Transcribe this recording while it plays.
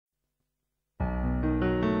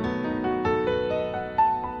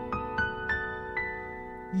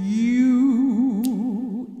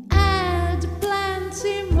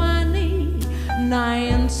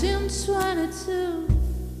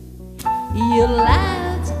You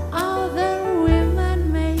let other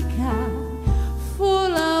women make a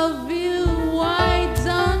fool of you. Why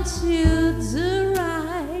don't you do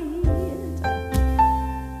right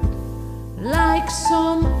like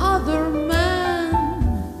some other men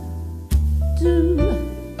do?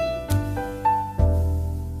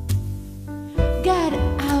 Get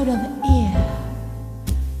out of here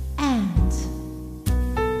and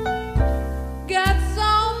get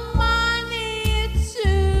some money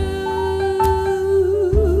too.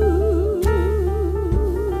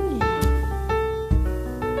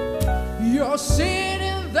 You're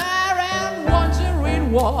sitting there and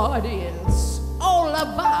wondering what it's all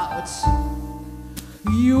about.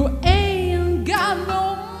 You ain't got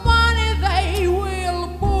no money, they will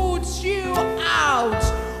put you out.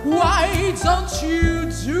 Why don't you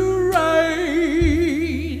do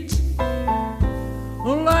right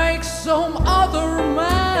like some other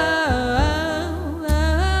man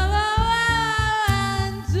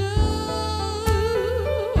do?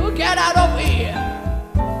 Get out of here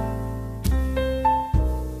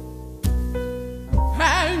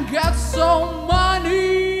and get some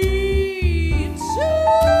money.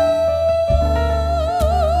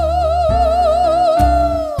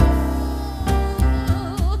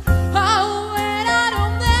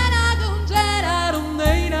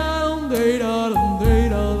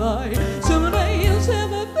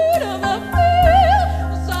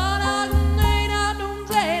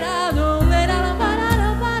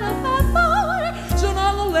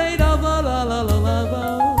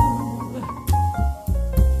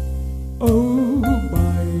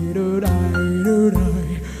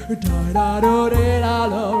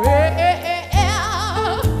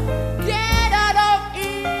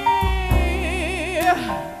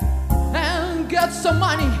 Get some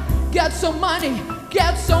money, get some money,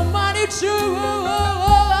 get some money too.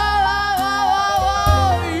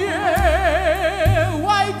 Yeah,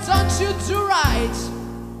 why don't you do right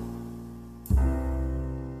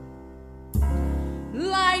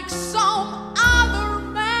like some